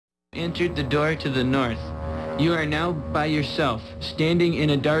Entered the door to the north. You are now by yourself, standing in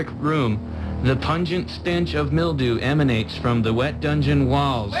a dark room. The pungent stench of mildew emanates from the wet dungeon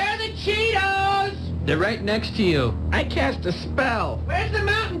walls. Where are the Cheetos? They're right next to you. I cast a spell. Where's the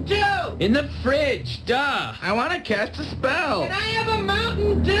Mountain Dew? In the fridge, duh! I want to cast a spell. Can I have a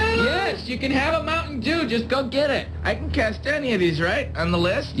Mountain Dew? Yes, you can have a Mountain Dew, just go get it. I can cast any of these, right? On the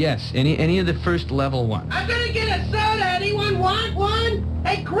list? Yes, any of the first level ones. I'm gonna get a soda. Anyone want one?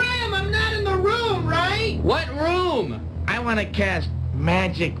 Hey, Graham, I'm not in the room, right? What room? I want to cast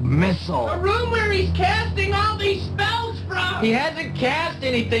Magic Missile. The room where he's casting all these spells from. He hasn't cast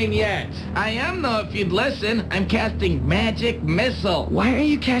anything yet. I am, though, if you'd listen. I'm casting Magic Missile. Why are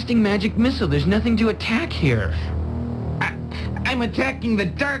you casting Magic Missile? There's nothing to attack here. I'm attacking the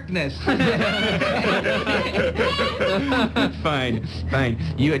darkness.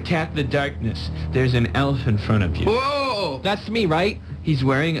 Fine. You attack the darkness. There's an elf in front of you. Whoa! That's me, right? He's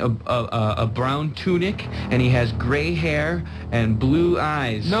wearing a brown tunic, and he has gray hair and blue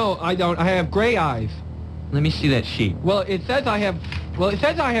eyes. No, I don't. I have gray eyes. Let me see that sheet. Well, it says I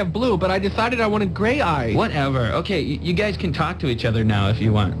have blue, but I decided I wanted gray eyes. Whatever. Okay, you guys can talk to each other now if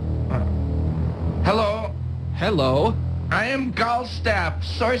you want. Hello. Hello. I am Gallstaff,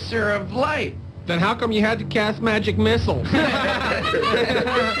 Sorcerer of Light. Then how come you had to cast Magic Missile?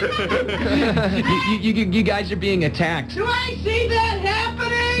 you guys are being attacked. Do I see that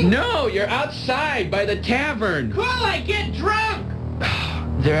happening? No, you're outside by the tavern. Cool, I get drunk.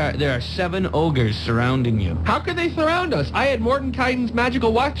 There are 7 ogres surrounding you. How could they surround us? I had Mordenkainen's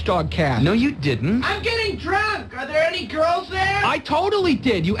magical watchdog cast. No, you didn't. I'm getting drunk. Are there any girls there? I totally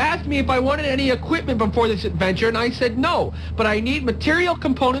did. You asked me if I wanted any equipment before this adventure, and I said no. But I need material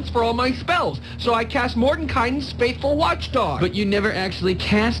components for all my spells, so I cast Mordenkainen's faithful watchdog. But you never actually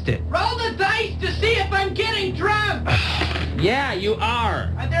cast it. Roll the dice to see if I'm getting drunk. Yeah, you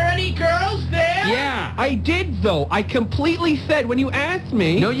are. Are there any girls there? Yeah. I did, though. I completely said when you asked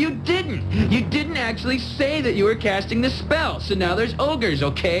me... No, you didn't. You didn't actually say that you were casting the spell, so now there's ogres,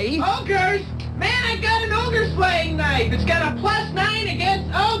 okay? Ogres? Man, I got an ogre slaying knife. It's got a +9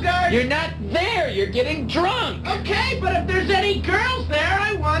 against ogres. You're not there. You're getting drunk. Okay, but if